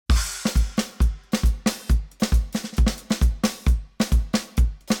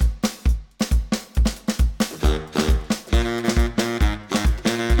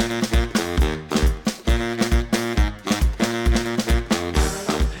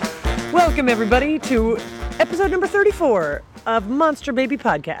Welcome, everybody, to episode number 34 of Monster Baby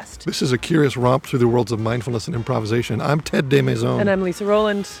Podcast. This is a curious romp through the worlds of mindfulness and improvisation. I'm Ted DesMaisons. And I'm Lisa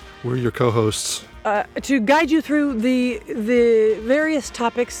Rowland. We're your co-hosts. To guide you through the various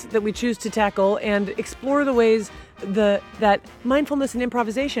topics that we choose to tackle and explore the ways that mindfulness and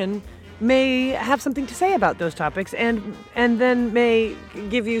improvisation may have something to say about those topics and then may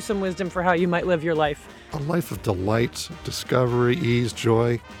give you some wisdom for how you might live your life. A life of delight, discovery, ease,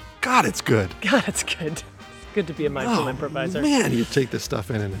 joy. God, it's good. God, it's good. It's good to be a mindful improviser. Man, you take this stuff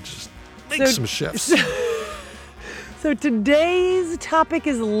in and it just makes some shifts. So today's topic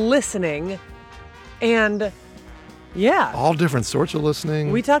is listening, and yeah. All different sorts of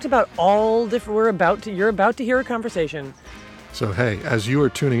listening. We talked about all different, you're about to hear a conversation. So hey, as you are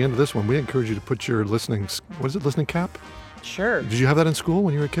tuning into this one, we encourage you to put your listening cap? Sure. Did you have that in school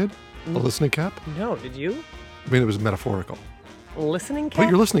when you were a kid? A listening cap? No, did you? I mean, it was metaphorical. Listening cap? Put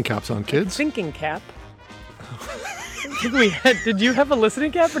your listening caps on, kids. Thinking cap. Did you have a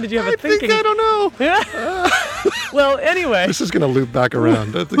listening cap or did you have a thinking? I don't know. Well, anyway. This is going to loop back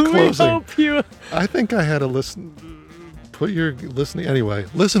around at the closing. We hope you... I think I had a listen. Put your listening. Anyway,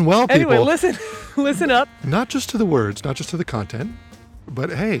 listen well, people. Anyway, listen up. Not just to the words, not just to the content, but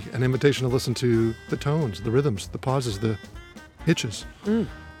hey, an invitation to listen to the tones, the rhythms, the pauses, the hitches,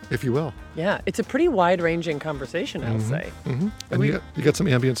 if you will. Yeah, it's a pretty wide-ranging conversation, I'll say. Mm-hmm. And you got some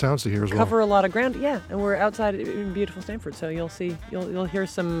ambient sounds to hear as well. Cover a lot of ground, yeah. And we're outside in beautiful Stanford, so you'll hear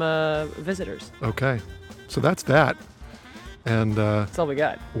some visitors. Okay, so that's that. And that's all we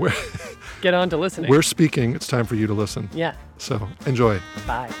got. Get on to listening. We're speaking. It's time for you to listen. Yeah. So enjoy.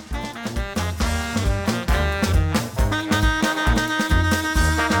 Bye.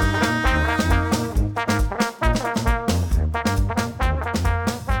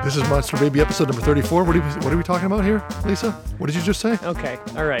 This is Monster Baby episode number 34. What are we talking about here, Lisa? What did you just say? Okay.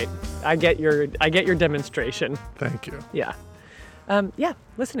 All right. I get your demonstration. Thank you. Yeah.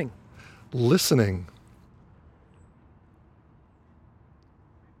 Listening. Listening.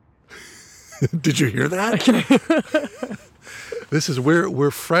 Did you hear that? This is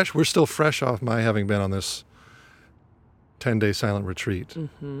we're fresh. We're still fresh off my having been on this 10-day silent retreat.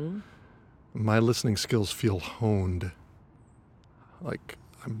 Mm-hmm. My listening skills feel honed. Like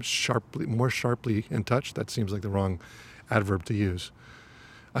I'm more sharply in touch. That seems like the wrong adverb to use.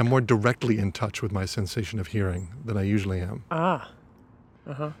 I'm more directly in touch with my sensation of hearing than I usually am.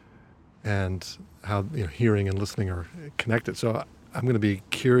 And how hearing and listening are connected. So I'm going to be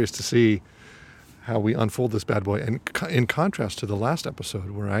curious to see how we unfold this bad boy. And in contrast to the last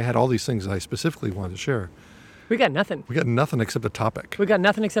episode where I had all these things I specifically wanted to share. We got nothing. We got nothing except a topic. We got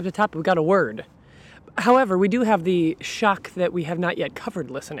nothing except a topic. We got a word. However, we do have the shock that we have not yet covered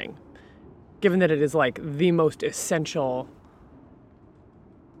listening, given that it is like the most essential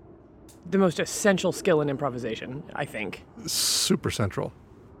skill in improvisation, I think. Super central.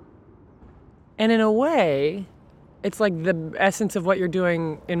 And in a way, it's like the essence of what you're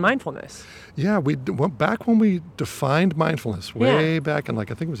doing in mindfulness. Yeah, we went back when we defined mindfulness, way back in I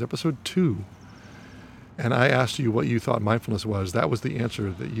think it was episode 2. And I asked you what you thought mindfulness was. That was the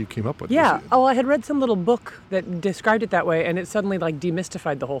answer that you came up with. Yeah. Oh, I had read some little book that described it that way, and it suddenly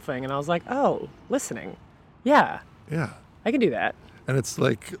demystified the whole thing. And I was like, oh, listening. Yeah. Yeah. I can do that. And it's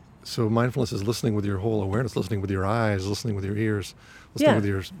like, so mindfulness is listening with your whole awareness, listening with your eyes, listening with your ears, listening with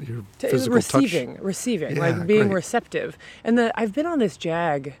your physical receiving, yeah, being great. Receptive. And I've been on this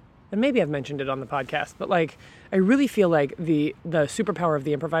jag, and maybe I've mentioned it on the podcast, but I really feel like the superpower of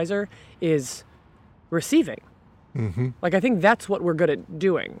the improviser is receiving. Mm-hmm. I think that's what we're good at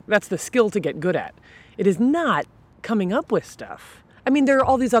doing. That's the skill to get good at. It is not coming up with stuff. I mean, there are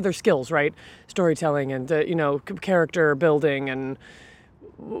all these other skills, right? Storytelling and, character building and,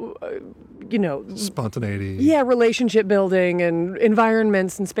 spontaneity. Yeah, relationship building and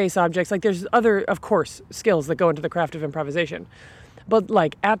environments and space objects. There's other, of course, skills that go into the craft of improvisation. But,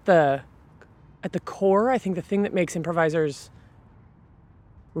 at the core, I think the thing that makes improvisers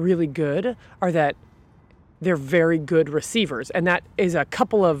really good are that they're very good receivers. And that's a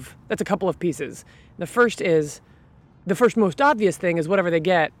couple of pieces. The first most obvious thing is whatever they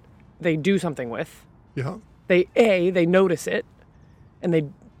get, they do something with. Yeah. They notice it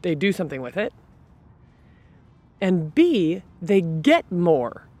and they do something with it. And B, they get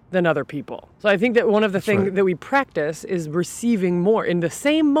more than other people. So I think that one of the things that we practice is receiving more in the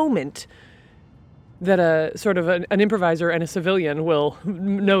same moment that a sort of an improviser and a civilian will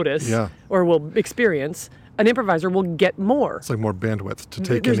notice or will experience. An improviser will get more. It's like more bandwidth to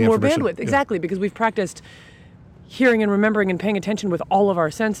take in the information. There's more bandwidth, exactly, because we've practiced hearing and remembering and paying attention with all of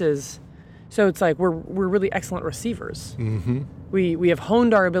our senses So it's like we're really excellent receivers. Mm-hmm. We have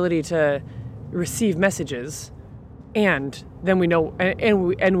honed our ability to receive messages, and then we know,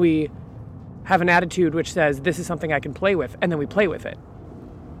 and we have an attitude which says this is something I can play with, and then we play with it.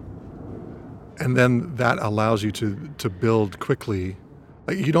 And then that allows you to build quickly.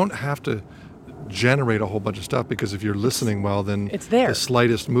 Like, you don't have to generate a whole bunch of stuff, because if you're listening well, then it's there. The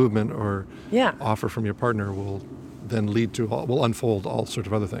slightest movement or Yeah. offer from your partner will then will unfold all sorts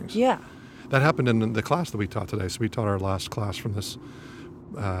of other things. Yeah. That happened in the class that we taught today. So we taught our last class from this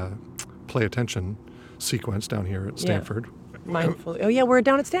play attention sequence down here at Stanford. Mindful. Oh yeah, we're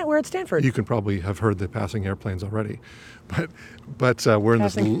at Stanford. You can probably have heard the passing airplanes already, but we're in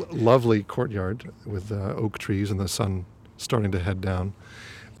this lovely courtyard with oak trees and the sun starting to head down.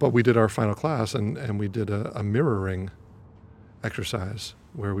 But we did our final class, and we did a mirroring exercise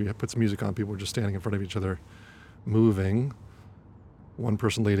where we put some music on. People were just standing in front of each other, moving, one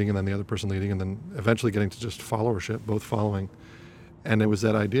person leading and then the other person leading, and then eventually getting to just followership, both following. And it was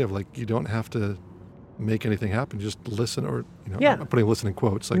that idea of, like, you don't have to make anything happen. You just listen, or, I'm putting listen in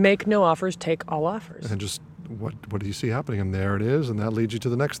quotes. Like, make no offers, take all offers. And just, what do you see happening? And there it is, and that leads you to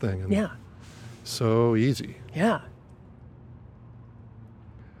the next thing. And yeah. So easy. Yeah.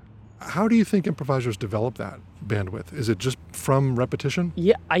 How do you think improvisers develop that bandwidth? Is it just from repetition?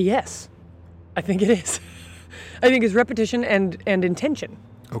 Yeah. Yes. I think it is. I think it's repetition and intention.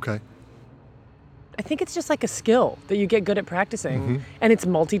 Okay. I think it's just like a skill that you get good at practicing. Mm-hmm. And it's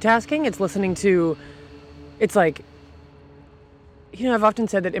multitasking. It's listening to, it's like, I've often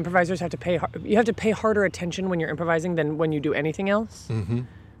said that improvisers have to pay harder attention when you're improvising than when you do anything else. Mm-hmm.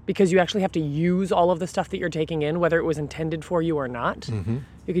 Because you actually have to use all of the stuff that you're taking in, whether it was intended for you or not. Mm-hmm.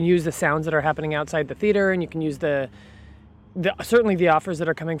 You can use the sounds that are happening outside the theater, and you can use certainly the offers that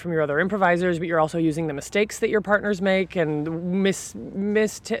are coming from your other improvisers, but you're also using the mistakes that your partners make and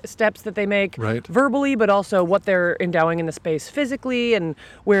missteps that they make verbally, but also what they're endowing in the space physically and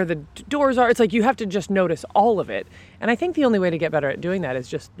where the doors are. It's like you have to just notice all of it. And I think the only way to get better at doing that is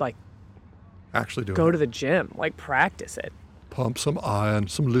just like actually go to the gym, like practice it. Pump some iron,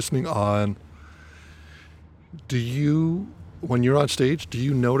 some listening iron. When you're on stage, do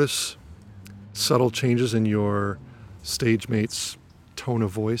you notice subtle changes in your stage mate's tone of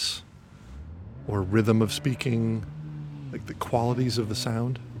voice or rhythm of speaking, like the qualities of the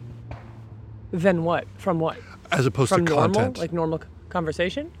sound? Then what? From what? As opposed from to normal, content. like normal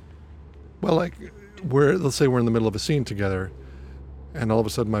conversation? Well, like let's say we're in the middle of a scene together, and all of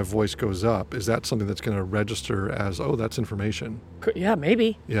a sudden my voice goes up. Is that something that's going to register as, oh, that's information? Yeah,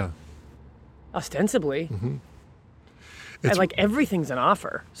 maybe. Yeah. Ostensibly. Mm-hmm. And like everything's an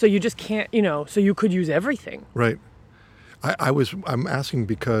offer. So you just can't, so you could use everything. Right. I'm asking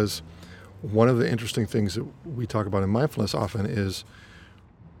because one of the interesting things that we talk about in mindfulness often is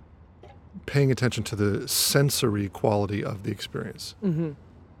paying attention to the sensory quality of the experience. Mm-hmm.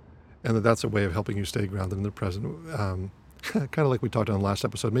 And that's a way of helping you stay grounded in the present. Kind of like we talked on the last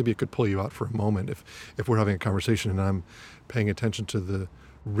episode, maybe it could pull you out for a moment if we're having a conversation and I'm paying attention to the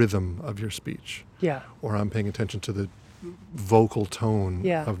rhythm of your speech. Yeah. Or I'm paying attention to the vocal tone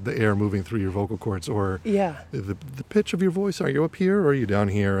of the air moving through your vocal cords, or the pitch of your voice. Are you up here or are you down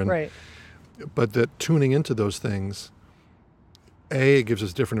here? And, right. But that tuning into those things, A, it gives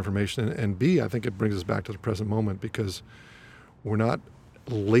us different information, and B, I think it brings us back to the present moment, because we're not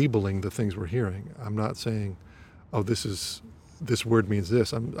labeling the things we're hearing. I'm not saying, oh, this word means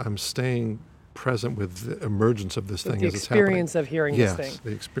this. I'm staying present with the emergence of this thing as it's happening. The experience of hearing this thing. Yes,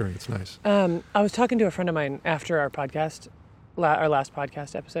 the experience, nice. I was talking to a friend of mine after our podcast, our last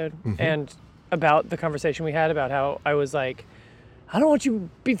podcast episode, and about the conversation we had about how I was like, I don't want you to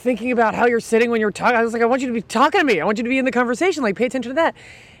be thinking about how you're sitting when you're talking. I was like, I want you to be talking to me. I want you to be in the conversation. Like, pay attention to that.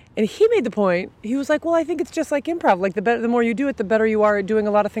 And he made the point, he was like, well, I think it's just like improv. Like, the more you do it, the better you are at doing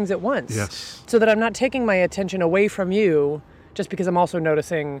a lot of things at once. Yes. So that I'm not taking my attention away from you just because I'm also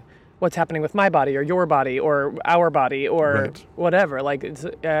noticing what's happening with my body or your body or our body or whatever. Like,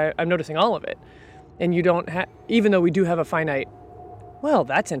 I'm noticing all of it. And you don't have, even though we do have a finite, well,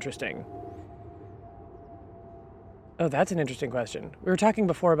 that's interesting. Oh, that's an interesting question. We were talking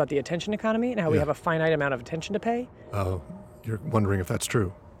before about the attention economy and how we have a finite amount of attention to pay. Oh, you're wondering if that's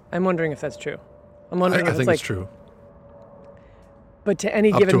true. I'm wondering if that's true. I'm wondering if I think it's true. But to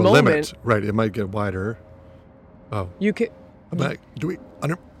any Up given to a moment, limit, right? It might get wider. Oh, you could.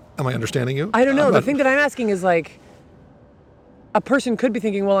 Am I understanding you? I don't know. The thing that I'm asking is like, a person could be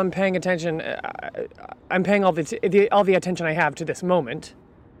thinking, well, I'm paying attention. I'm paying all the attention I have to this moment.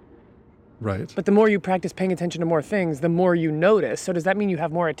 Right. But the more you practice paying attention to more things, the more you notice. So does that mean you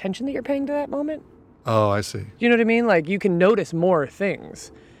have more attention that you're paying to that moment? Oh, I see. You know what I mean? Like, you can notice more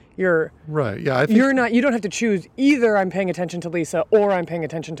things. Right. Yeah. I think You don't have to choose either I'm paying attention to Lisa or I'm paying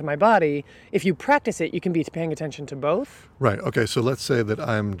attention to my body. If you practice it, you can be paying attention to both. Right. Okay. So let's say that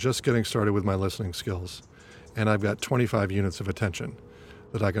I'm just getting started with my listening skills, and I've got 25 units of attention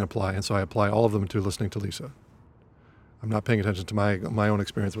that I can apply, and so I apply all of them to listening to Lisa. I'm not paying attention to my own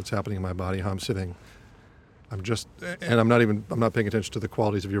experience, what's happening in my body, how I'm sitting. I'm not paying attention to the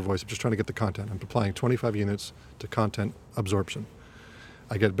qualities of your voice. I'm just trying to get the content. I'm applying 25 units to content absorption.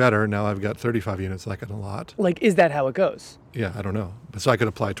 I get better. Now I've got 35 units, like a lot. Like, is that how it goes? Yeah, I don't know. But so I could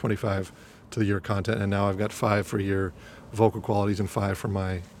apply 25 to your content, and now I've got 5 for your vocal qualities and 5 for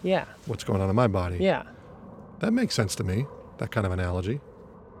my Yeah. what's going on in my body. Yeah. That makes sense to me, that kind of analogy.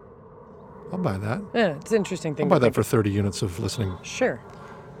 I'll buy that. Yeah, it's an interesting thing I'll buy to that think for 30 units of listening, of. Sure.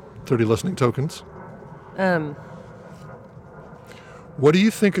 30 listening tokens. What do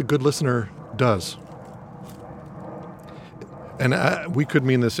you think a good listener does? And we could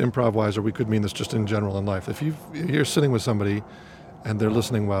mean this improv-wise, or we could mean this just in general in life. If you're sitting with somebody and they're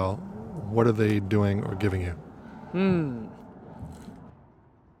listening well, what are they doing or giving you?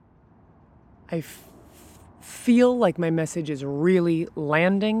 I feel like my message is really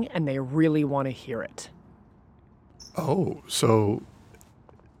landing and they really want to hear it. Oh, so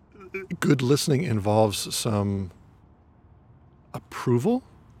good listening involves some approval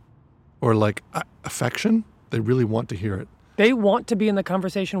or like affection? They really want to hear it. They want to be in the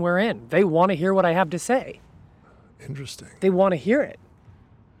conversation we're in. They want to hear what I have to say. Interesting. They want to hear it.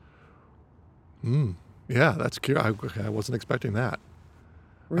 Yeah, that's curious. I wasn't expecting that.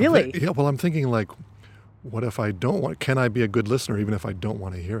 Really? Yeah, well, I'm thinking like, what if I don't want, can I be a good listener even if I don't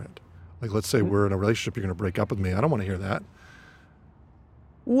want to hear it? Like, let's say we're in a relationship, you're going to break up with me. I don't want to hear that.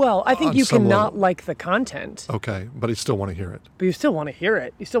 Well, I think On you some cannot level. like the content, Okay, but I still want to hear it. but you still want to hear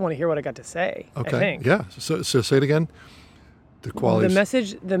it. You still want to hear what I got to say, Okay, I think. yeah. So say it again. The qualities.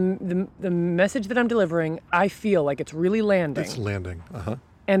 The message that I'm delivering, I feel like it's really landing It's landing. Uh-huh.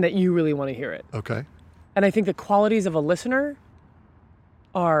 and that you really want to hear it. Okay. And I think the qualities of a listener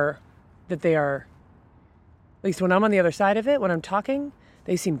are that they are, at least when I'm on the other side of it, when I'm talking,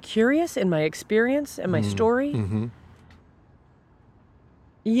 they seem curious in my experience and my story. Mm-hmm.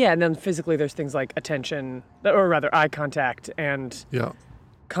 Yeah, and then physically there's things like attention, or rather eye contact and Yeah.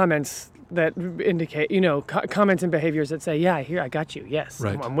 comments that indicate, comments and behaviors that say, yeah, I got you. Yes,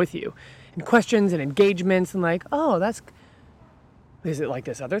 Right. I'm with you. And questions and engagements and like, oh, is it like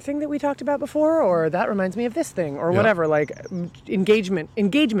this other thing that we talked about before? Or that reminds me of this thing or Yeah. whatever, like engagement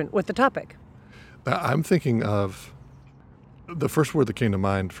with the topic. I'm thinking of, the first word that came to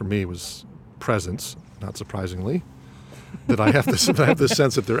mind for me was presence, not surprisingly. That I have this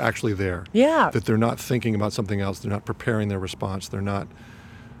sense that they're actually there. Yeah. That they're not thinking about something else. They're not preparing their response.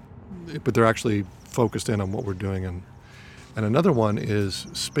 But they're actually focused in on what we're doing. And another one is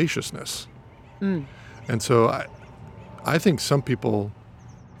spaciousness. And so I think some people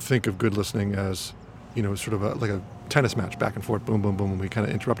think of good listening as, sort of like a tennis match, back and forth, boom, boom, boom, and we kind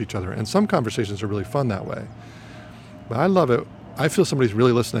of interrupt each other. And some conversations are really fun that way. But I love it. I feel somebody's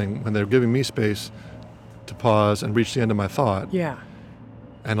really listening when they're giving me space to pause and reach the end of my thought. Yeah.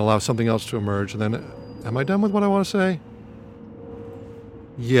 And allow something else to emerge. And then, am I done with what I want to say?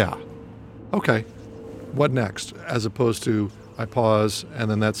 Yeah. Okay. What next? As opposed to I pause and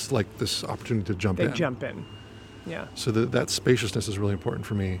then that's like this opportunity to jump They in. jump in. Yeah. So that spaciousness is really important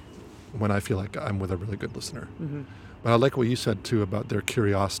for me when I feel like I'm with a really good listener. Mm-hmm. But I like what you said too about their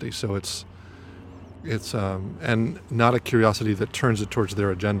curiosity. So it's and not a curiosity that turns it towards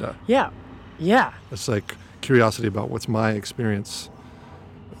their agenda. Yeah. Yeah. It's like curiosity about what's my experience,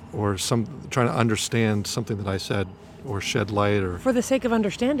 or trying to understand something that I said, or shed light, or For the sake of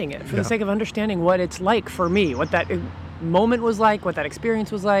understanding it, for Yeah. the sake of understanding what it's like for me, what that moment was like, what that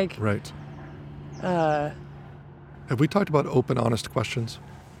experience was like. right. Have we talked about open, honest questions?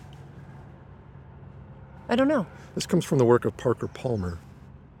 I don't know. This comes from the work of Parker Palmer.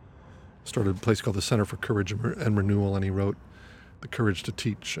 Started a place called the Center for Courage and Renewal, and he wrote The Courage to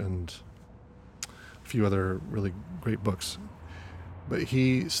Teach and a few other really great books. But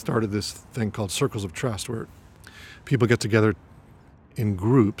he started this thing called Circles of Trust, where people get together in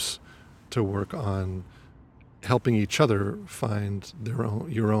groups to work on helping each other find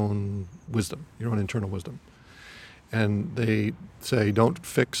your own wisdom, your own internal wisdom. And they say, don't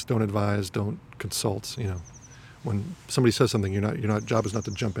fix, don't advise, don't consult. When somebody says something, your job is not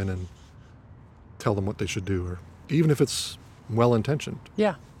to jump in and tell them what they should do, or even if it's well-intentioned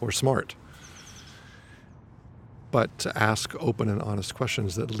Yeah. or smart. But to ask open and honest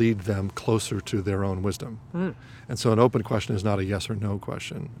questions that lead them closer to their own wisdom. And so an open question is not a yes or no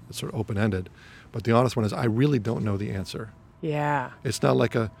question. It's sort of open-ended. But the honest one is, I really don't know the answer. Yeah. It's not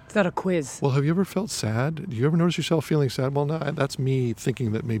like It's not a quiz. well, have you ever felt sad? Do you ever notice yourself feeling sad? Well, no, that's me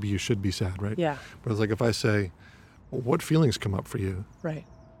thinking that maybe you should be sad, right? Yeah. But it's like if I say, well, what feelings come up for you? Right.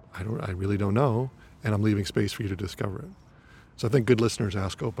 I really don't know, and I'm leaving space for you to discover it. So I think good listeners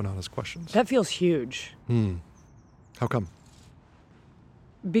ask open, honest questions. That feels huge. How come?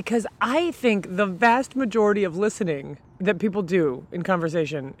 Because I think the vast majority of listening that people do in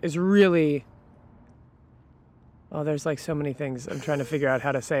conversation is really, oh, there's like so many things. I'm trying to figure out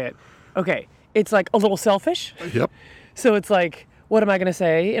how to say it. Okay. It's like a little selfish. Yep. So it's like, what am I going to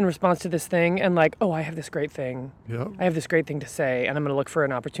say in response to this thing? And like, oh, I have this great thing. Yep. I have this great thing to say, and I'm going to look for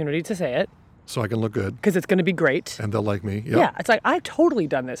an opportunity to say it So I can look good, because it's going to be great. and they'll like me. Yep. Yeah. It's like, I've totally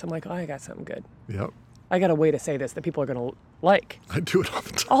done this. I'm like, oh, I got something good. Yep. I got a way to say this that people are going to like. I do it all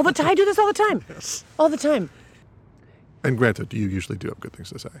the time. All the time. I do this all the time. Yes. All the time. And granted, you usually do have good things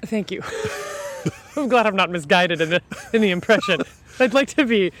to say. Thank you. I'm glad I'm not misguided in the impression. I'd like to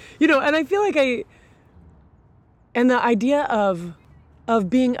be, and I feel like and the idea of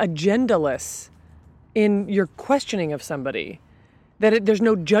being agendaless in your questioning of somebody, that there's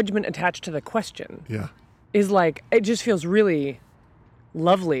no judgment attached to the question, Yeah. is like, it just feels really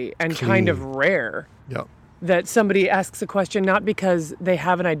lovely and kind of Clean. rare Yep. that somebody asks a question not because they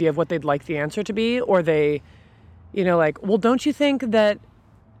have an idea of what they'd like the answer to be, or they, like, well, don't you think that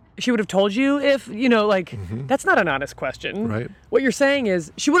she would have told you if, that's not an honest question. Right. What you're saying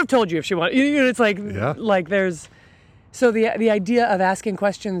is she would have told you if she wanted. It's like, Yeah. like there's, so the idea of asking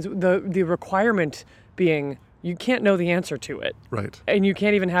questions, the requirement being you can't know the answer to it. Right. And you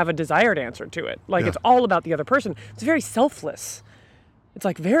can't even have a desired answer to it. Like, Yeah. it's all about the other person. It's very selfless. It's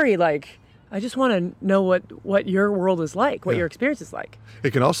like very like, I just want to know what your world is like, what Yeah. your experience is like.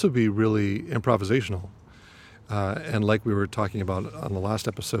 It can also be really improvisational. And like we were talking about on the last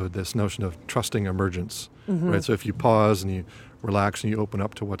episode, this notion of trusting emergence, right? So if you pause and you relax and you open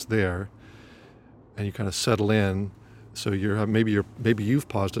up to what's there, and you kind of settle in, so maybe you've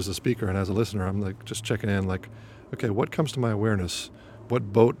paused as a speaker, and as a listener, I'm like just checking in, like, okay, what comes to my awareness?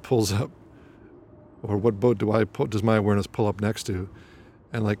 What boat pulls up, or what boat does my awareness pull up next to?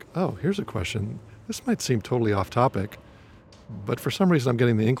 And like, oh, here's a question. This might seem totally off topic, but for some reason I'm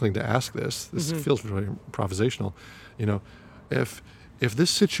getting the inkling to ask this. This feels really improvisational. If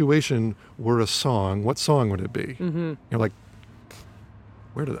this situation were a song, what song would it be? You're like,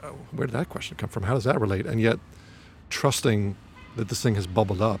 where did that question come from? How does that relate? And yet, trusting that this thing has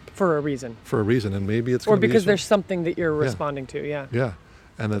bubbled up For a reason. and maybe it's Or gonna be because useful. there's something that you're responding to, yeah. Yeah,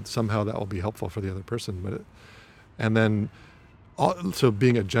 and that somehow that will be helpful for the other person. And then, so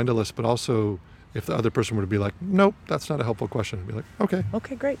being agendaless, but also if the other person were to be like, nope, that's not a helpful question, be like, okay,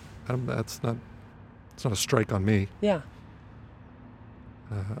 Okay, great. it's not a strike on me. Yeah.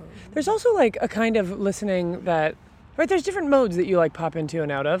 There's also like a kind of listening that, right, there's different modes that you like pop into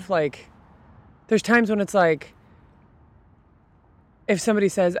and out of. Like, there's times when it's like, if somebody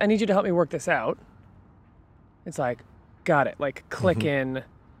says, I need you to help me work this out, it's like, got it. Like, click in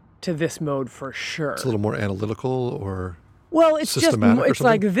to this mode for sure. It's a little more analytical or Well, it's just, systematic or it's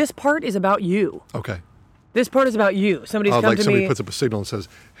like, something? this part is about you. okay. This part is about you. Somebody's come Like to somebody me. puts up a signal and says,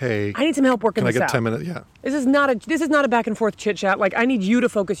 hey, I need some help working can I this get out. 10 minutes? Yeah. This is not a back and forth chit chat. Like, I need you to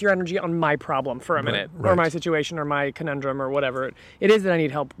focus your energy on my problem for a minute, or right. my situation, or my conundrum, or whatever it is that I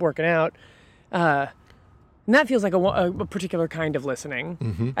need help working out. And that feels like a particular kind of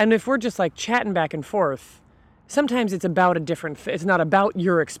listening. And if we're just like chatting back and forth, sometimes it's about a different. It's not about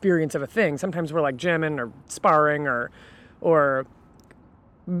your experience of a thing. Sometimes we're like jamming or sparring or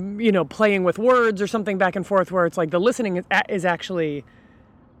playing with words or something back and forth, where it's like the listening is actually.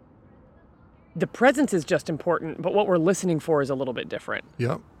 The presence is just important, but what we're listening for is a little bit different,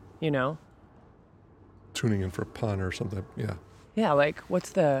 Yeah. Tuning in for a pun or something. Yeah. Yeah, like,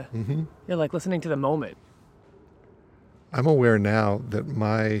 what's the... You're like listening to the moment. I'm aware now that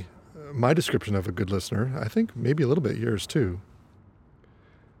my description of a good listener, I think maybe a little bit yours too,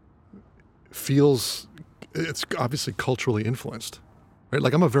 it's obviously culturally influenced, right?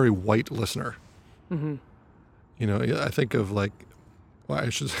 Like I'm a very white listener. I think of like, well, I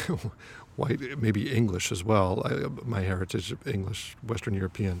should say white, maybe English as well. My heritage, English, Western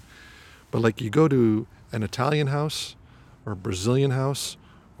European. But like you go to an Italian house or a Brazilian house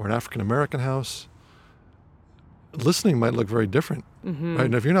or an African American house, listening might look very different, right?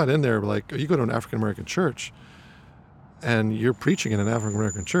 And if you're not in there, like you go to an African American church and you're preaching in an African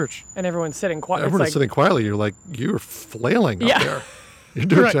American church, And everyone's sitting quiet. everyone's sitting quietly. You're flailing Yeah. up there. You're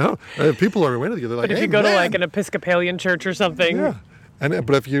doing Right. people are waiting together. Like, But if hey, you go to man. like an Episcopalian church or something, Yeah.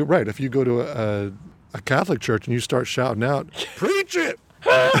 But if you go to a Catholic church and you start shouting out, preach it,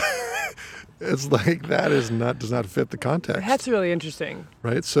 It's like that does not fit the context. That's really interesting.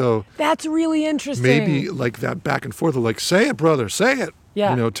 Right? So That's really interesting. maybe like that back and forth of like, say it, brother, say it.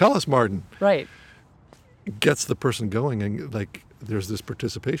 Yeah. You know, tell us, Martin. Right. Gets the person going, and like there's this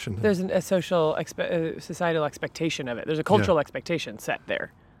participation. There's a societal expectation of it. There's a cultural expectation set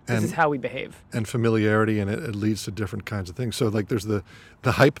there. This is how we behave. And familiarity, and it leads to different kinds of things. So like there's the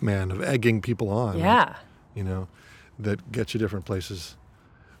hype man of egging people on. Yeah. You know, that gets you different places.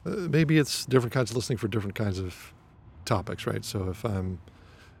 Maybe it's different kinds of listening for different kinds of topics, right? So if I'm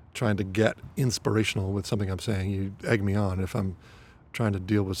trying to get inspirational with something I'm saying, you egg me on. If I'm trying to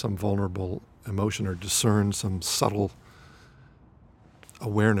deal with some vulnerable emotion or discern some subtle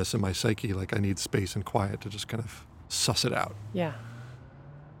awareness in my psyche, like I need space and quiet to just kind of suss it out. Yeah.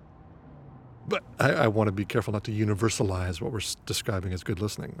 But I want to be careful not to universalize what we're describing as good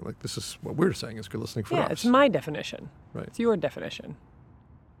listening. Like this is what we're saying is good listening for us. Yeah, it's my definition. Right. It's your definition.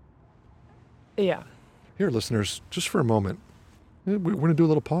 Yeah. Here, listeners, just for a moment, we're going to do a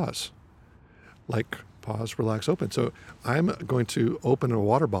little pause. Like pause, relax, open. So I'm going to open a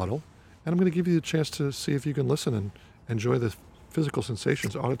water bottle, and I'm going to give you the chance to see if you can listen and enjoy the physical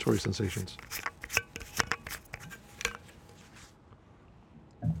sensations, auditory sensations.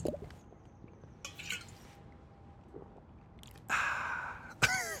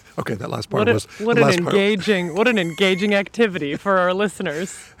 Okay, that last part was what an engaging activity for our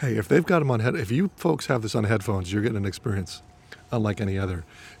listeners. Hey, if they've got them on if you folks have this on headphones, you're getting an experience unlike any other.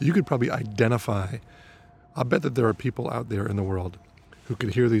 You could probably identify. I bet that there are people out there in the world who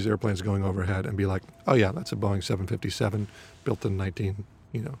could hear these airplanes going overhead and be like, "Oh yeah, that's a Boeing 757 built in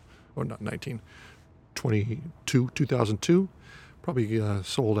 2002, probably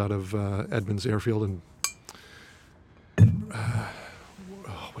sold out of Edmonds Airfield in."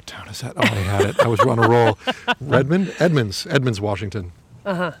 What town is that? Oh, I had it. I was on a roll. Edmonds, Washington.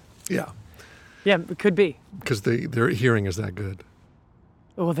 Uh-huh. Yeah. Yeah, it could be. Because their hearing is that good.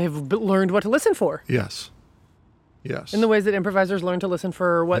 Well, they've learned what to listen for. Yes. In the ways that improvisers learn to listen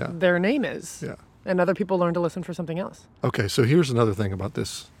for what their name is. Yeah. And other people learn to listen for something else. Okay, so here's another thing about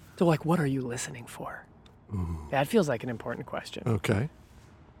this. So, like, what are you listening for? Ooh. That feels like an important question. Okay.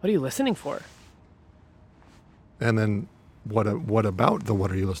 What are you listening for? And then what about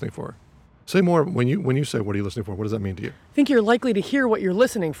what are you listening for? Say more. When you say what are you listening for, what does that mean to you? I think you're likely to hear what you're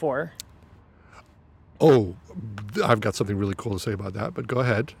listening for. Oh, I've got something really cool to say about that, but go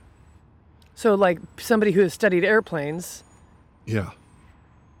ahead. So like somebody who has studied airplanes. Yeah.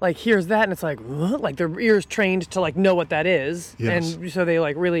 Like hears that and it's like, what? Like their ears trained to like know what that is. Yes. And so they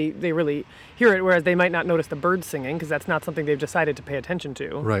really hear it, whereas they might not notice the birds singing because that's not something they've decided to pay attention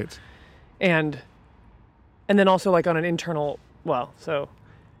to. Right. And then also like on an internal,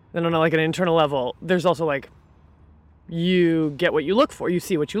 then on like an internal level, there's also like, you get what you look for, you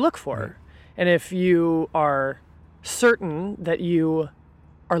see what you look for. Right. And if you are certain that you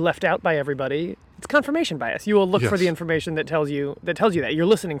are left out by everybody, it's confirmation bias. You will look for the information that tells you that. You're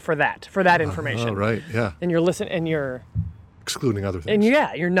listening for that information. Oh, right, yeah. And you're excluding other things. And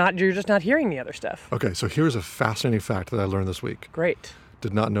you're just not hearing the other stuff. Okay, so here's a fascinating fact that I learned this week. Great.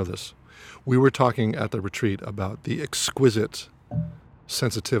 Did not know this. We were talking at the retreat about the exquisite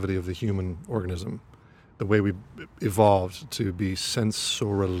sensitivity of the human organism, the way we evolved to be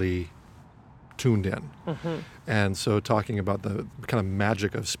sensorily tuned in. Mm-hmm. And so talking about the kind of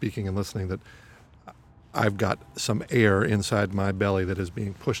magic of speaking and listening, that I've got some air inside my belly that is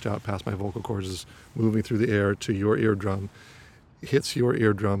being pushed out past my vocal cords, is moving through the air to your eardrum, hits your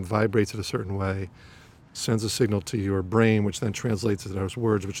eardrum, vibrates it a certain way, sends a signal to your brain, which then translates it as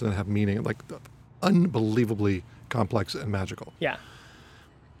words, which then have meaning, like unbelievably complex and magical. Yeah.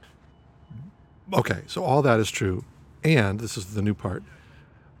 Okay, so all that is true. And this is the new part.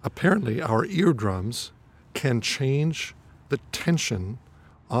 Apparently, our eardrums can change the tension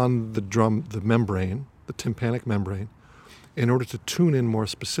on the membrane, the tympanic membrane, in order to tune in more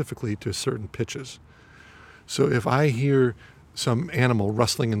specifically to certain pitches. So if I hear some animal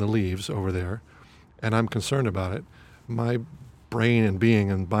rustling in the leaves over there, and I'm concerned about it, my brain and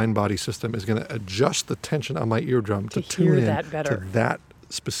being and mind-body system is going to adjust the tension on my eardrum to tune in to that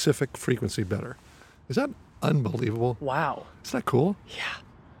specific frequency better. Is that unbelievable? Wow. Isn't that cool? Yeah.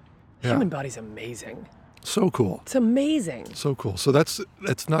 Human body's amazing. So cool. It's amazing. So cool. So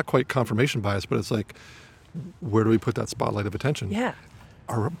it's not quite confirmation bias, but it's like, where do we put that spotlight of attention? Yeah.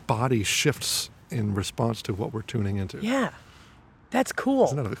 Our body shifts in response to what we're tuning into. Yeah. That's cool.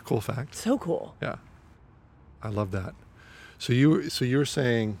 Isn't that a cool fact? So cool. Yeah. I love that. So you're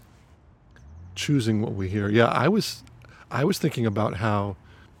saying choosing what we hear. Yeah, I was thinking about how,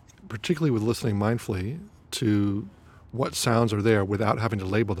 particularly with listening mindfully to what sounds are there without having to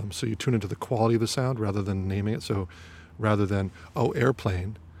label them. So you tune into the quality of the sound rather than naming it. So rather than, oh,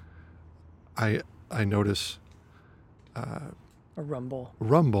 airplane, I notice A rumble.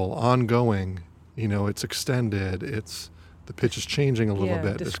 rumble, ongoing, it's extended, the pitch is changing a little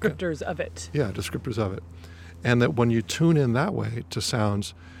bit. Descriptors of it. Yeah, descriptors of it. And that when you tune in that way to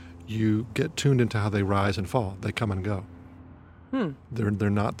sounds, you get tuned into how they rise and fall. They come and go. They're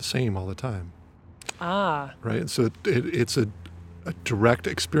not the same all the time. Ah. Right? So it's a direct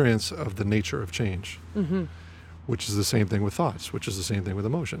experience of the nature of change, which is the same thing with thoughts, which is the same thing with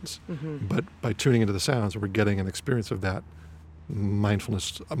emotions. But by tuning into the sounds, we're getting an experience of that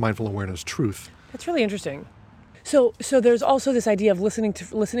mindful awareness truth. That's really interesting. So there's also this idea of listening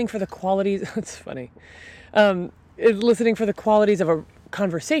for the qualities. It's funny. Listening for the qualities of a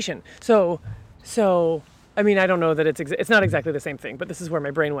conversation. So I mean, I don't know that it's not exactly the same thing, but this is where my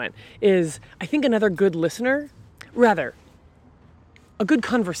brain went. Is I think another good listener, rather, a good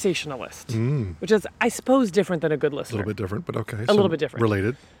conversationalist, which is, I suppose, different than a good listener. A little bit different, but okay. A little bit different.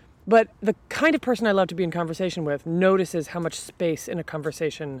 Related. But the kind of person I love to be in conversation with notices how much space in a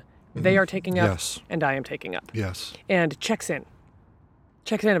conversation they are taking up and I am taking up. Yes. And checks in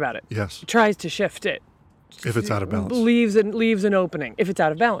about it. Yes. Tries to shift it. If it's out of balance. Leaves an opening if it's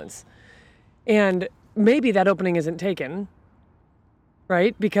out of balance. And maybe that opening isn't taken,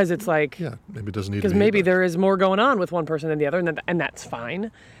 right? Because it's like... Yeah, maybe it doesn't need to be. Because maybe there is more going on with one person than the other, and that's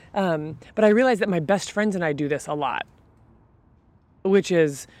fine. But I realize that my best friends and I do this a lot, which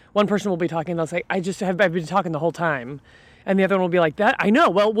is one person will be talking, they'll say, I've been talking the whole time. And the other one will be like, that I know.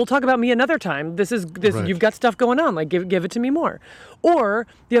 Well, we'll talk about me another time. This Right. You've got stuff going on. Like, give it to me more. Or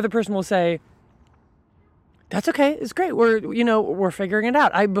the other person will say, that's okay. It's great. We're figuring it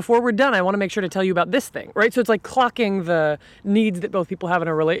out. Before we're done, I want to make sure to tell you about this thing, right? So it's like clocking the needs that both people have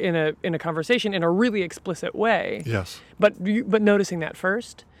in a conversation in a really explicit way. Yes. But noticing that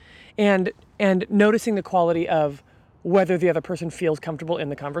first, and noticing the quality of whether the other person feels comfortable in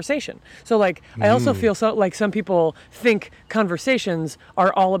the conversation. So like, I also feel like some people think conversations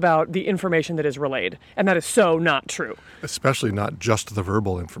are all about the information that is relayed, and that is so not true. Especially not just the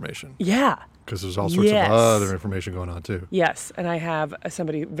verbal information. Yeah. Because there's all sorts of other information going on too. Yes, and I have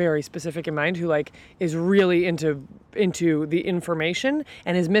somebody very specific in mind who like is really into the information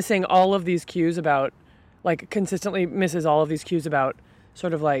and is missing all of these cues about, like consistently misses all of these cues about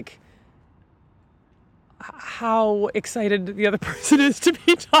sort of like how excited the other person is to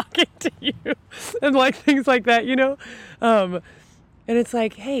be talking to you and like things like that, and it's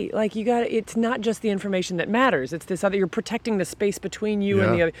like, hey, like it's not just the information that matters. It's this other, you're protecting the space between you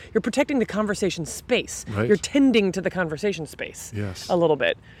and the other. You're protecting the conversation space. Right. You're tending to the conversation space a little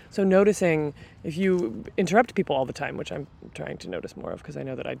bit. So noticing if you interrupt people all the time, which I'm trying to notice more of because I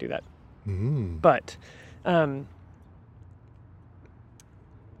know that I do that. But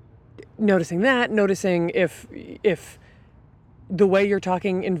noticing if the way you're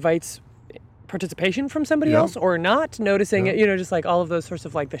talking invites participation from somebody else or not, noticing it, just like all of those sorts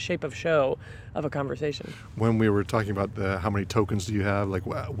of like the shape of show of a conversation. When we were talking about how many tokens do you have, like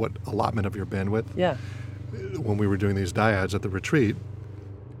what allotment of your bandwidth? Yeah. When we were doing these dyads at the retreat,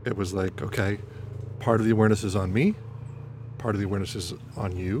 it was like, okay, part of the awareness is on me, part of the awareness is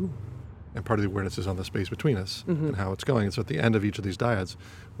on you, and part of the awareness is on the space between us and how it's going. And so at the end of each of these dyads,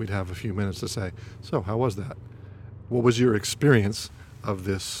 we'd have a few minutes to say, so how was that? What was your experience of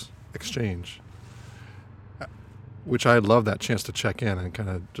this exchange? Which I love that chance to check in and kind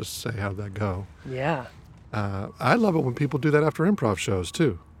of just say, how'd that go? Yeah. I love it when people do that after improv shows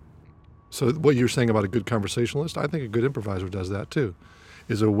too. So what you're saying about a good conversationalist, I think a good improviser does that too,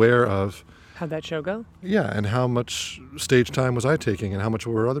 is aware of how'd that show go? Yeah, and how much stage time was I taking and how much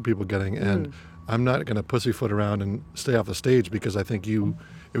were other people getting? And I'm not going to pussyfoot around and stay off the stage because I think it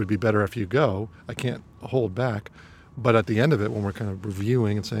would be better if you go. I can't hold back. But at the end of it, when we're kind of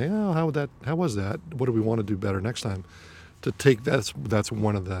reviewing and saying, oh, how was that? What do we want to do better next time? To take that's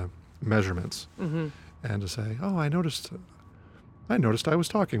one of the measurements. And to say, oh, I noticed I was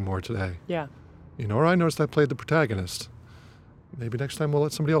talking more today. Yeah. Or I noticed I played the protagonist. Maybe next time we'll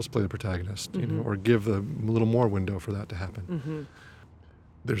let somebody else play the protagonist, or give a little more window for that to happen.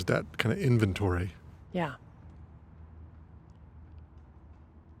 There's that kind of inventory. Yeah.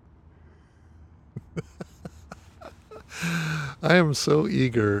 I am so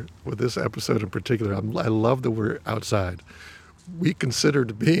eager with this episode in particular. I love that we're outside. We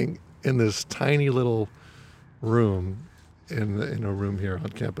considered being in this tiny little room in a room here on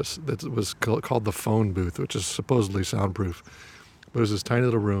campus that was called the phone booth, which is supposedly soundproof. But it was this tiny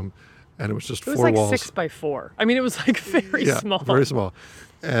little room, and it was just four walls. It was like 6 by 4. I mean, it was like very small. Very small.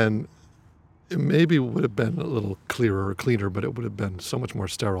 And it maybe would have been a little clearer or cleaner, but it would have been so much more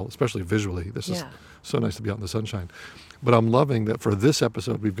sterile, especially visually. This is so nice to be out in the sunshine. But I'm loving that for this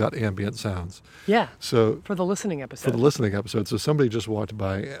episode, we've got ambient sounds. Yeah. So for the listening episode. For the listening episode. So somebody just walked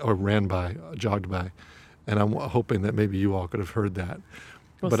by or ran by, jogged by, and I'm hoping that maybe you all could have heard that.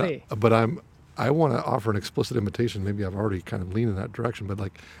 We'll see. I want to offer an explicit invitation. Maybe I've already kind of leaned in that direction, but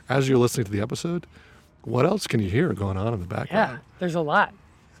like as you're listening to the episode, what else can you hear going on in the background? Yeah, there's a lot.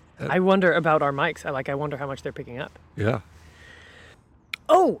 I wonder about our mics. I wonder how much they're picking up. Yeah.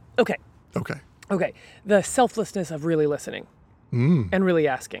 Oh, okay. Okay. The selflessness of really listening and really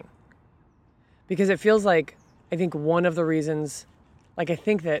asking. Because it feels like, I think one of the reasons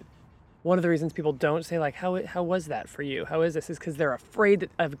people don't say like, how was that for you? How is this? Is because they're afraid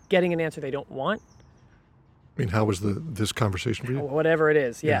of getting an answer they don't want. I mean, how was this conversation for you? Whatever it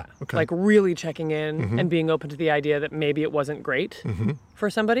is, yeah. Okay. Like really checking in and being open to the idea that maybe it wasn't great for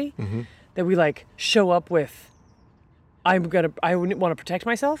somebody. That we like show up with, I want to protect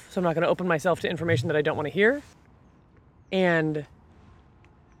myself, so I'm not going to open myself to information that I don't want to hear. And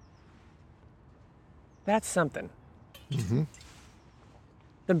that's something.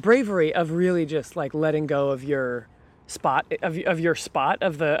 The bravery of really just like letting go of your spot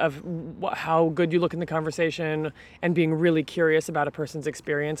of how good you look in the conversation and being really curious about a person's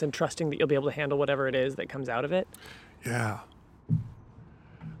experience and trusting that you'll be able to handle whatever it is that comes out of it. Yeah.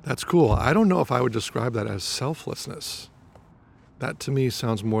 That's cool. I don't know if I would describe that as selflessness. That to me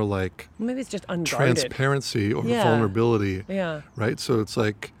sounds more like maybe it's just unguarded transparency or vulnerability. Yeah. Right? So it's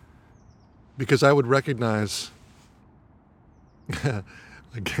like, because I would recognize,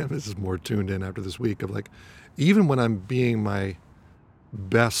 again, this is more tuned in after this week, of like, even when I'm being my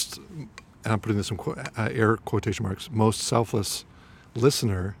best, and I'm putting this in air quotation marks, most selfless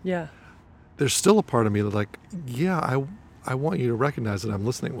listener, there's still a part of me that like, I want you to recognize that I'm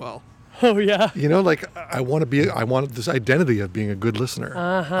listening well. Oh yeah. You know, like I want this identity of being a good listener.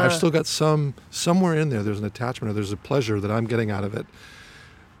 I've still got somewhere in there's an attachment or there's a pleasure that I'm getting out of it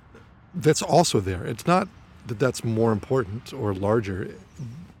that's also there. It's not that that's more important or larger,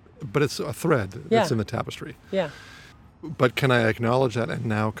 but it's a thread that's in the tapestry. Yeah. But can I acknowledge that and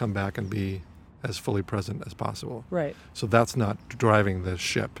now come back and be as fully present as possible? Right. So that's not driving the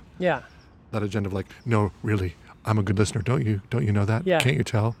ship. Yeah. That agenda of like, no, really, I'm a good listener. Don't you know that? Yeah. Can't you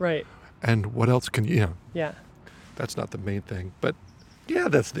tell? Right. And what else can you know? Yeah. That's not the main thing. But yeah,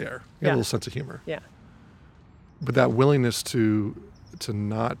 that's there. A little sense of humor. Yeah. But that willingness to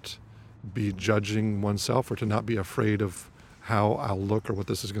not be judging oneself or to not be afraid of how I'll look or what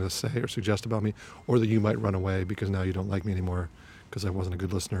this is going to say or suggest about me, or that you might run away because now you don't like me anymore because I wasn't a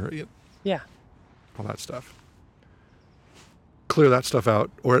good listener. Yeah. All that stuff. Clear that stuff out,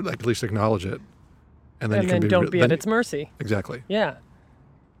 or like at least acknowledge it. And then don't be at its mercy. Exactly. Yeah.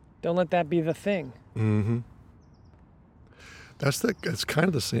 Don't let that be the thing. Mm-hmm. It's kind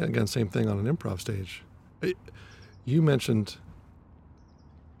of the same thing on an improv stage. You mentioned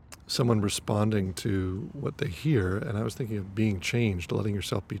someone responding to what they hear, and I was thinking of being changed, letting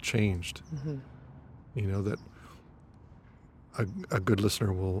yourself be changed. You know, that a good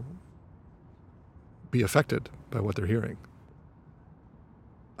listener will be affected by what they're hearing.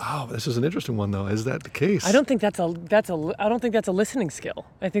 Oh, this is an interesting one, though. Is that the case? I don't think that's a listening skill.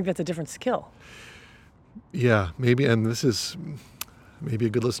 I think that's a different skill. Yeah, maybe, and maybe a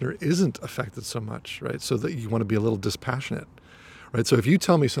good listener isn't affected so much, right? So that you want to be a little dispassionate, right? So if you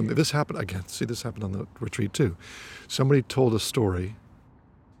tell me something, this happened on the retreat too. Somebody told a story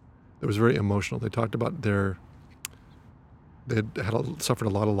that was very emotional. They talked about they had suffered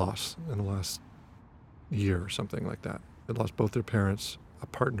a lot of loss in the last year or something like that. They lost both their parents, a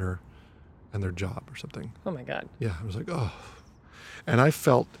partner, and their job or something. Oh my God. Yeah, I was like, oh. And I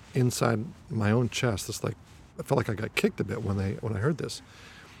felt inside my own chest I felt like I got kicked a bit when I heard this.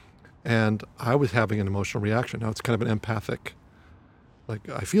 And I was having an emotional reaction. Now it's kind of an empathic, like,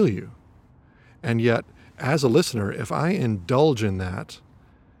 I feel you. And yet, as a listener, if I indulge in that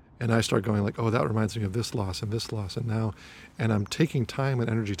and I start going like, oh, that reminds me of this loss and now, and I'm taking time and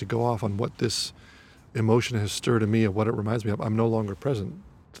energy to go off on what this emotion has stirred in me and what it reminds me of, I'm no longer present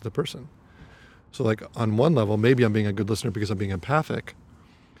to the person. So like on one level, maybe I'm being a good listener because I'm being empathic,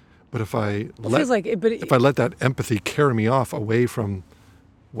 but if I let that empathy carry me off away from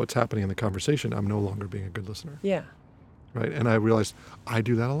what's happening in the conversation, I'm no longer being a good listener. Yeah. Right? And I realized I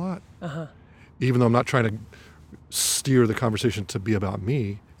do that a lot. Even though I'm not trying to steer the conversation to be about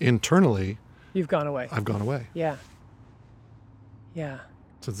me, internally, you've gone away. I've gone away. Yeah. Yeah.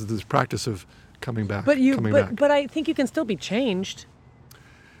 So it's this practice of coming back. But I think you can still be changed.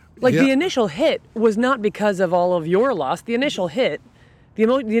 Like the initial hit was not because of all of your loss. The initial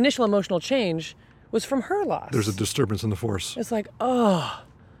the initial emotional change was from her loss. There's a disturbance in the force. It's like, oh,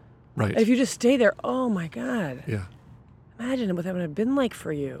 Right. if you just stay there, oh my God. Yeah. Imagine what that would have been like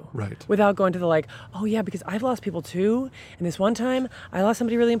for you. Right. Without going to the like, oh yeah, because I've lost people too. And this one time I lost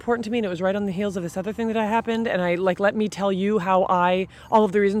somebody really important to me and it was right on the heels of this other thing that happened. And I like, let me tell you all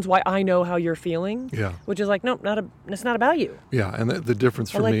of the reasons why I know how you're feeling. Yeah. Which is like, no, it's not about you. Yeah. And the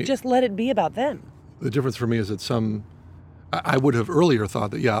difference for Or like, me, just let it be about them. the difference for me is that I would have earlier thought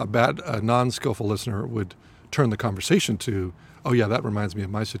that, a non-skillful listener would turn the conversation to, oh yeah, that reminds me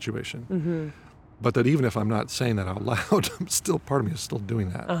of my situation. Mm-hmm. But that even if I'm not saying that out loud, part of me is still doing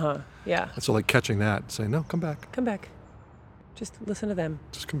that. Yeah. And so like catching that, saying, no, come back. Come back. Just listen to them.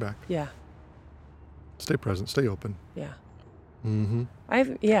 Just come back. Yeah. Stay present, stay open. Yeah. Mm-hmm.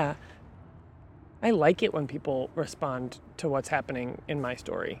 I like it when people respond to what's happening in my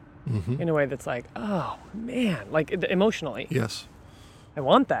story Mm-hmm. in a way that's like, oh man, like emotionally. Yes. I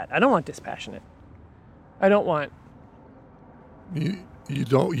want that. I don't want dispassionate. I don't want.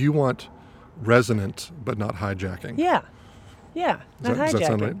 You want resonant but not hijacking. Yeah. Yeah. Not Does hijacking. that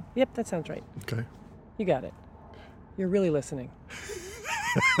sound right? Yep, that sounds right. Okay. You got it. You're really listening.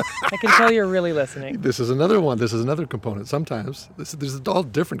 I can tell you're really listening. This is another one. This is another component. Sometimes there's all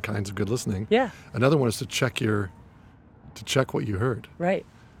different kinds of good listening. Yeah. Another one is to check what you heard. Right.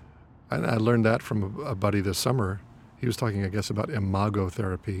 And I learned that from a buddy this summer. He was talking, I guess, about imago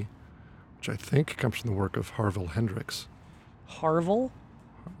therapy, which I think comes from the work of Harville Hendricks. Harville?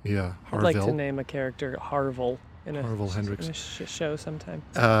 Yeah, I'd Harville. like to name a character Harville in a Harville Hendricks. in a show sometime.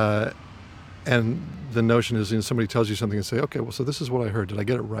 And the notion is, somebody tells you something and say, okay, well, so this is what I heard. Did I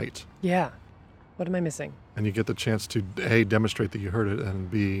get it right? Yeah. What am I missing? And you get the chance to A, demonstrate that you heard it, and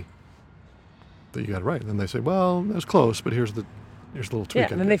B, that you got it right. And then they say, well, that was close, but here's a little tweak. Yeah,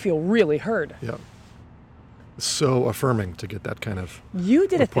 and then they feel really heard. Yeah. So affirming to get that kind of You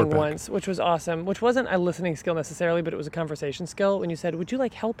did a report thing back. once, which was awesome, which wasn't a listening skill necessarily, but it was a conversation skill when you said, would you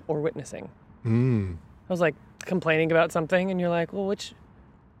like help or witnessing? I was like complaining about something and you're like, well,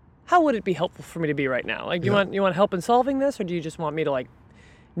 how would it be helpful for me to be right now? Like, you want help in solving this, or do you just want me to like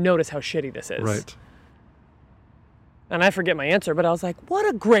notice how shitty this is? Right. And I forget my answer, but I was like, what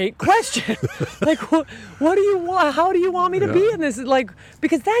a great question. Like, what do you want? How do you want me to be in this? Like,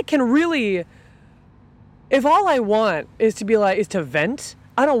 because that can really, if all I want is to vent,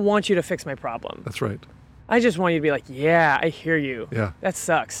 I don't want you to fix my problem. That's right. I just want you to be like, yeah, I hear you. Yeah. That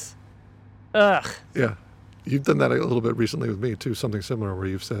sucks. Ugh. Yeah. You've done that a little bit recently with me too, something similar where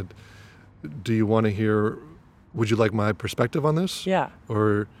you've said, do you want to hear, would you like my perspective on this? Yeah.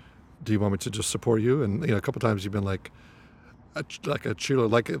 Or do you want me to just support you? And a couple times you've been like a cheerleader,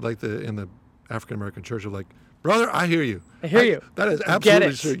 like in the African American church, of like, brother, I hear you. I hear you. That is I absolutely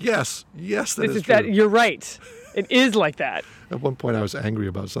get it. true. Yes, that This is is true. that, you're right. It is like that. At one point I was angry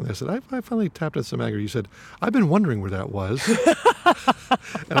about something. I said, I finally tapped into some anger. You said, I've been wondering where that was.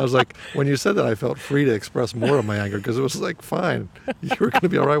 And I was like, when you said that, I felt free to express more of my anger because it was like, fine, you were going to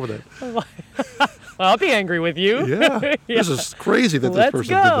be all right with it. Well, I'll be angry with you. Yeah. This is crazy that Let's this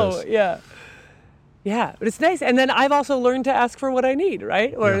person go. did this. Yeah. Yeah, but it's nice. And then I've also learned to ask for what I need,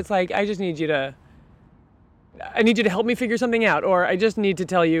 right? Or Yeah. it's like, I need you to help me figure something out, or I just need to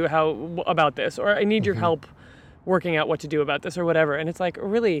tell you about this, or I need your help working out what to do about this, or whatever. And it's like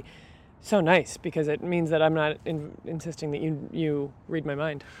really so nice because it means that I'm not insisting that you read my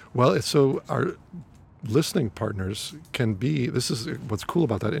mind. Well, so our listening partners can be, this is what's cool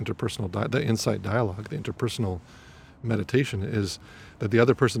about that the insight dialogue, the interpersonal meditation, is that the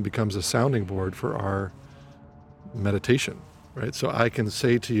other person becomes a sounding board for our meditation, right? So I can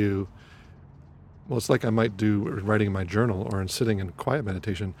say to you, well, it's like I might do writing in my journal or in sitting in quiet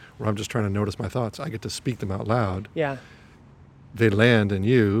meditation where I'm just trying to notice my thoughts. I get to speak them out loud. Yeah. They land in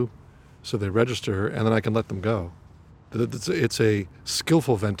you, so they register, and then I can let them go. It's a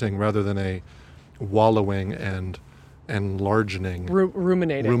skillful venting rather than a wallowing and enlargening.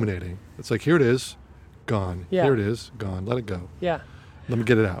 Ruminating. It's like, here it is, gone. Yeah. Here it is, gone. Let it go. Yeah. Let me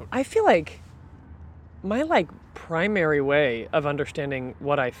get it out. I feel like my primary way of understanding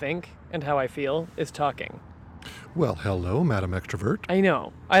what I think and how I feel is talking. Well, hello, Madam Extrovert. I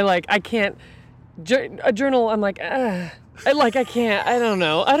know. I can't. A journal, I'm like, I can't. I don't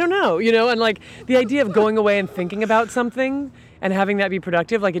know. And like the idea of going away and thinking about something and having that be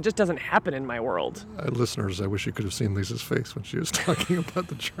productive, like it just doesn't happen in my world. Listeners, I wish you could have seen Lisa's face when she was talking about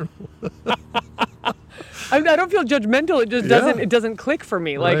the journal. I don't feel judgmental. It just doesn't. It doesn't click for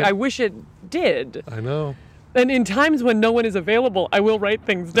me. Like Right. I wish it did. I know. And in times when no one is available, I will write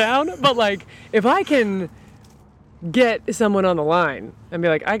things down. But like, if I can get someone on the line and be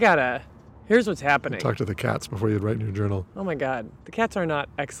like, I gotta Here's what's happening. Talk to the cats before you'd write in your journal. Oh my God. The cats are not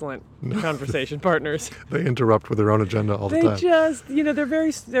excellent conversation partners. They interrupt with their own agenda all the They time. just,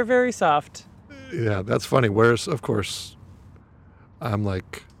 they're very soft. Yeah, that's funny. Whereas, of course, I'm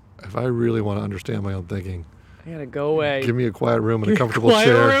like, if I really want to understand my own thinking, I gotta go away. give me a quiet room and a comfortable Quiet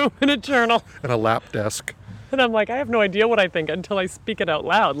chair room and a journal. and a lap desk. And I'm like, I have no idea what I think until I speak it out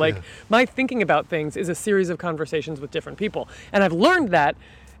loud. Like, Yeah. my thinking about things is a series of conversations with different people. And I've learned that,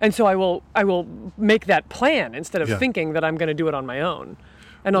 and so I will make that plan instead of Yeah. thinking that I'm going to do it on my own.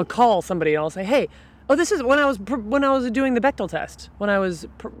 And I'll call somebody and I'll say, hey, this is when I was doing the Bechdel test, when I was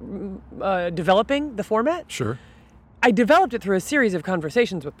developing the format. Sure. I developed it through a series of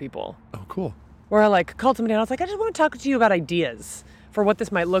conversations with people Oh, cool. where I like called somebody and I was like, I just want to talk to you about ideas for what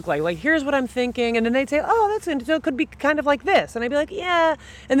this might look like. Like, here's what I'm thinking. And then they'd say, oh, that's interesting. So it could be kind of like this. And I'd be like, yeah.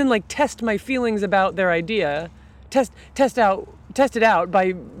 And then like test my feelings about their idea, test it out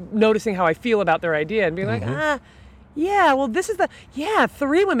by noticing how I feel about their idea and being like, yeah, well, this is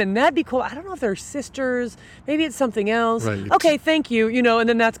 3 women. That'd be cool. I don't know if they're sisters. Maybe it's something else. Right. Okay, thank you. And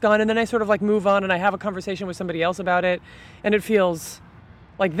then that's gone. And then I sort of like move on and I have a conversation with somebody else about it. And it feels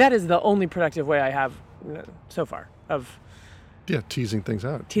like that is the only productive way I have so far of Yeah, teasing things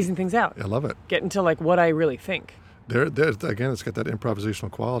out. teasing things out. I love it. Getting to like what I really think. There again, it's got that improvisational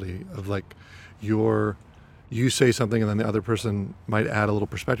quality of like you say something and then the other person might add a little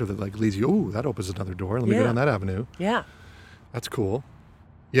perspective that like leads you, oh, that opens another door. Let me go Yeah. down that avenue. Yeah. That's cool.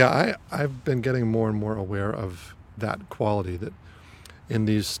 Yeah, I've been getting more and more aware of that quality, that in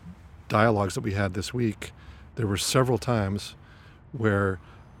these dialogues that we had this week, there were several times where,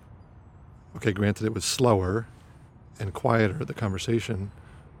 okay, granted it was slower and quieter, the conversation,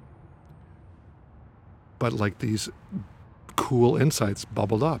 but like these cool insights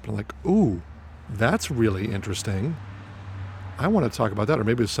bubbled up. And I'm like, ooh, that's really interesting. I want to talk about that. Or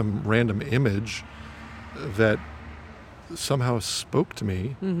maybe it's some random image that somehow spoke to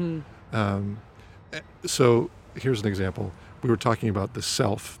me. So here's an example. We were talking about the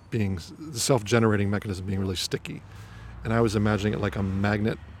self-generating mechanism being really sticky. And I was imagining it like a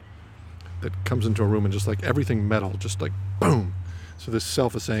magnet that comes into a room and just like everything metal, just like boom. So this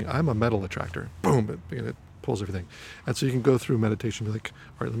self is saying, I'm a metal attractor. Boom, it pulls everything. And so you can go through meditation and be like,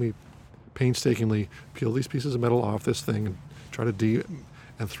 all right, let me painstakingly peel these pieces of metal off this thing and try to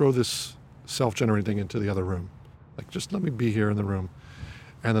and throw this self-generating thing into the other room. Like, just let me be here in the room.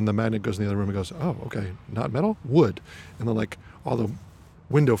 And then the magnet goes in the other room and goes, oh, okay, not metal, wood. And then like all the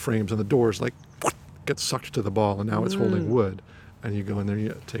window frames and the doors like get sucked to the ball and now it's holding wood. And you go in there and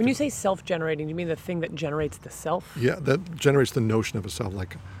you take When it. you say self-generating, do you mean the thing that generates the self? Yeah, that generates the notion of a self,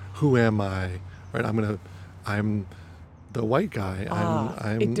 like, who am I? Right? I'm the white guy.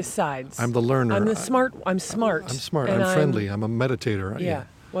 I'm It decides. I'm the learner. I'm smart. I'm smart. And I'm friendly. I'm a meditator. Yeah.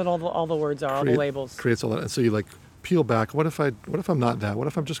 What all the words are, all the labels. Creates all that. And so you like peel back. What if I'm not that? What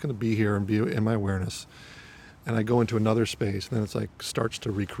if I'm just going to be here and be in my awareness? And I go into another space, and then it's like starts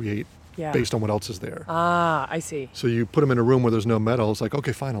to recreate based on what else is there. Ah, I see. So you put them in a room where there's no metal. It's like,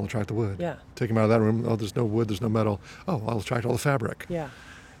 okay, fine, I'll attract the wood. Yeah. Take them out of that room. Oh, there's no wood. There's no metal. Oh, I'll attract all the fabric. Yeah.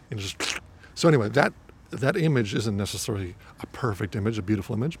 And just so anyway, that image isn't necessarily a perfect image, a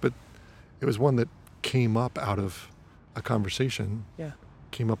beautiful image, but it was one that came up out of a conversation. Yeah.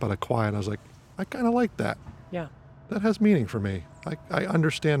 Came up out of quiet. I was like, I kind of like that. Yeah. That has meaning for me. I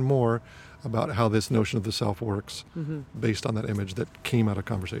understand more about how this notion of the self works based on that image that came out of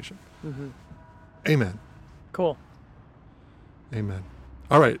conversation. Amen. Cool. Amen.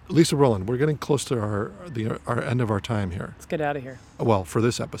 All right, Lisa Rowland, we're getting close to our end of our time here. Let's get out of here. Well, for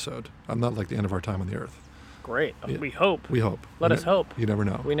this episode. I'm not like the end of our time on the earth. Great. Yeah. We hope. We hope. Let us hope. You never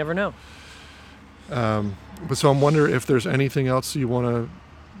know. We never know. But so I'm wondering if there's anything else you want to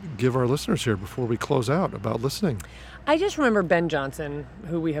give our listeners here before we close out about listening. I just remember Ben Johnson,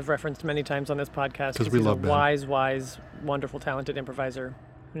 who we have referenced many times on this podcast. 'Cause we he's love a Ben. wise, wonderful, talented improviser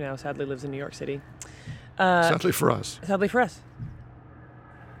who now sadly lives in New York City. Sadly for us. Sadly for us.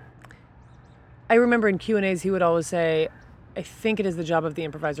 I remember in Q&As he would always say, I think it is the job of the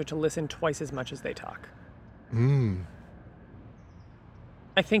improviser to listen twice as much as they talk. I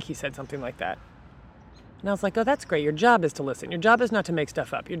think he said something like that. And I was like, oh, that's great. Your job is to listen. Your job is not to make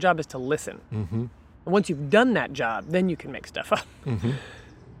stuff up. Your job is to listen. And once you've done that job, then you can make stuff up.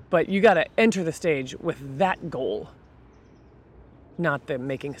 But you got to enter the stage with that goal, not the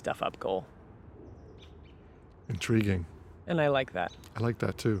making stuff up goal. Intriguing. And I like that. I like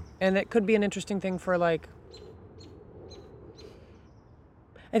that too. And it could be an interesting thing for like,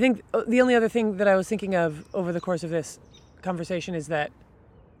 I think the only other thing that I was thinking of over the course of this conversation is that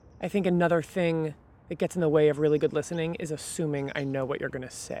I think another thing that gets in the way of really good listening is assuming I know what you're going to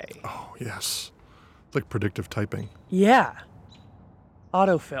say. Oh, yes. Like predictive typing. Yeah.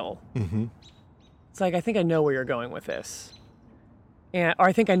 Autofill. Mm-hmm. It's like, I think I know where you're going with this. Or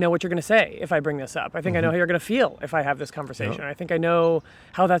I think I know what you're going to say if I bring this up. I think I know how you're going to feel if I have this conversation. Yep. I think I know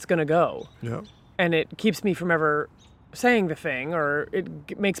how that's going to go. Yeah. And it keeps me from ever saying the thing, or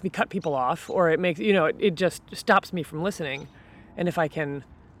it makes me cut people off, or it makes, it just stops me from listening. And if I can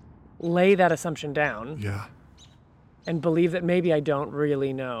lay that assumption down Yeah. and believe that maybe I don't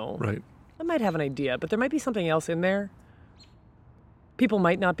really know, Right. I might have an idea, but there might be something else in there. People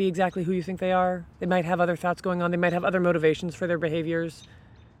might not be exactly who you think they are. They might have other thoughts going on. They might have other motivations for their behaviors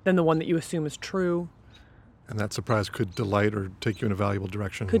than the one that you assume is true. And that surprise could delight or take you in a valuable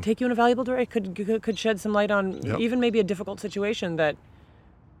direction. Could take you in a valuable direction. Could shed some light on Yep. even maybe a difficult situation that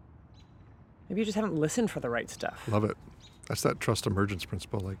maybe you just haven't listened for the right stuff. Love it. That's that trust emergence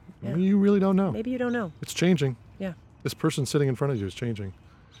principle. Like, Yeah. you really don't know. Maybe you don't know. It's changing. Yeah. This person sitting in front of you is changing.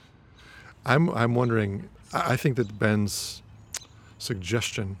 I'm wondering, I think that Ben's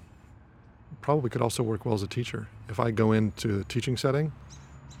suggestion probably could also work well as a teacher. If I go into a teaching setting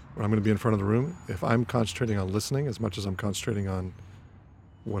where I'm going to be in front of the room, if I'm concentrating on listening as much as I'm concentrating on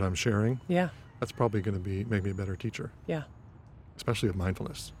what I'm sharing, Yeah. that's probably going to make me a better teacher, Yeah. especially of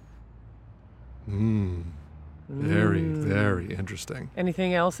mindfulness. Very, very interesting.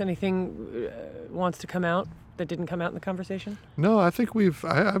 Anything else? Anything wants to come out that didn't come out in the conversation? No, I think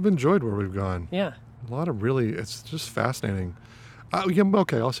I've enjoyed where we've gone. Yeah. A lot of really, it's just fascinating.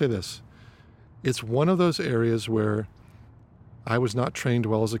 Okay, I'll say this. It's one of those areas where I was not trained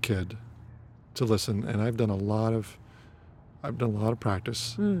well as a kid to listen, and I've done a lot of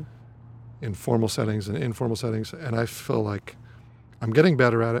practice in formal settings and informal settings, and I feel like I'm getting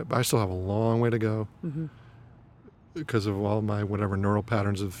better at it, but I still have a long way to go because of all my whatever neural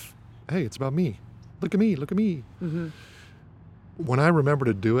patterns of, hey, it's about me. Look at me, look at me. When I remember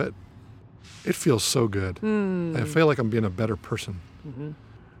to do it, it feels so good. I feel like I'm being a better person.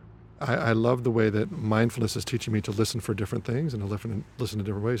 I love the way that mindfulness is teaching me to listen for different things and to listen in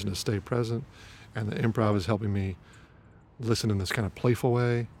different ways and to stay present. And the improv is helping me listen in this kind of playful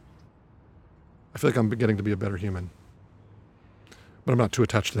way. I feel like I'm getting to be a better human. But I'm not too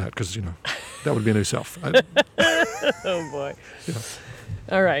attached to that because, that would be a new self. Oh, boy. Yeah.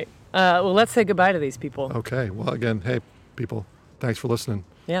 All right. Well, let's say goodbye to these people. Okay. Well, again, hey, people, thanks for listening.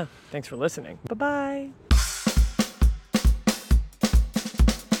 Yeah. Thanks for listening. Bye-bye.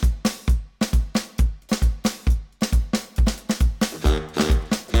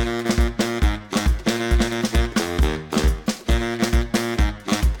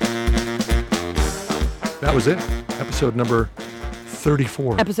 That was it. Episode number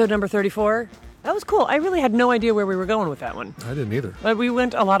 34. Episode number 34. That was cool. I really had no idea where we were going with that one. I didn't either. But we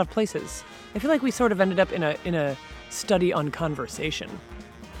went a lot of places. I feel like we sort of ended up in a study on conversation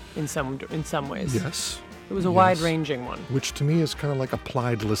in some ways. Yes. It was a wide-ranging one. Which to me is kind of like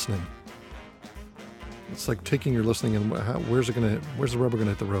applied listening. It's like taking your listening and where's the rubber gonna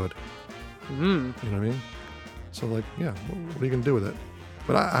hit the road? You know what I mean? So like, yeah, what are you gonna do with it?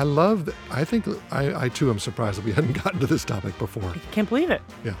 But I love that. I think I too am surprised that we hadn't gotten to this topic before. Can't believe it.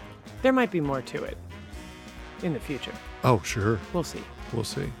 Yeah. There might be more to it in the future. Oh, sure. We'll see. We'll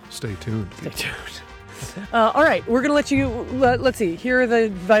see. Stay tuned. Stay tuned. All right, we're gonna let you. Let's see. Here are the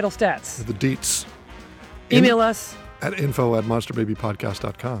vital stats. The deets. Email us at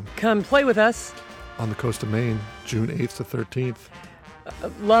info@monsterbabypodcast.com. Come play with us. On the coast of Maine, June 8th to 13th.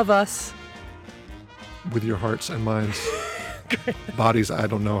 Love us. With your hearts and minds. Bodies, I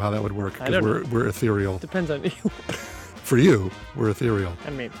don't know how that would work because we're ethereal. Depends on you. For you, we're ethereal. I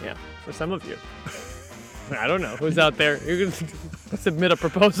mean, yeah, for some of you. I don't know who's out there. You're going to submit a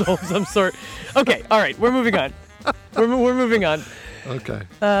proposal of some sort. Okay, all right, we're moving on. We're moving on. Okay.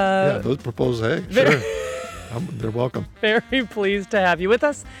 Yeah, those proposals, hey, sure. They're welcome. Very pleased to have you with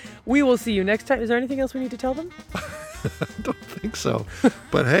us. We will see you next time. Is there anything else we need to tell them? I don't think so.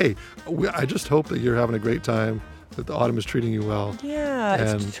 But hey, I just hope that you're having a great time, that the autumn is treating you well. Yeah,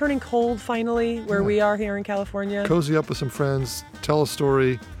 it's turning cold finally where we are here in California. Cozy up with some friends, tell a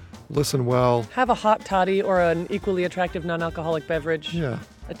story, listen well. Have a hot toddy or an equally attractive non-alcoholic beverage. Yeah.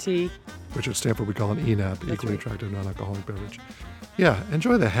 A tea. Which at Stanford we call an ENAP, equally attractive non-alcoholic beverage. Yeah,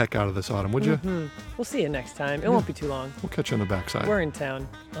 enjoy the heck out of this autumn, would you? We'll see you next time. It won't be too long. We'll catch you on the backside. We're in town.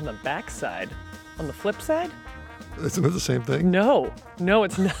 On the backside? On the flip side? Isn't it the same thing? No,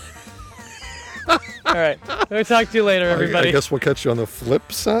 it's not. All right. We'll talk to you later, everybody. I guess we'll catch you on the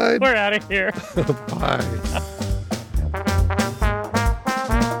flip side. We're out of here. Bye.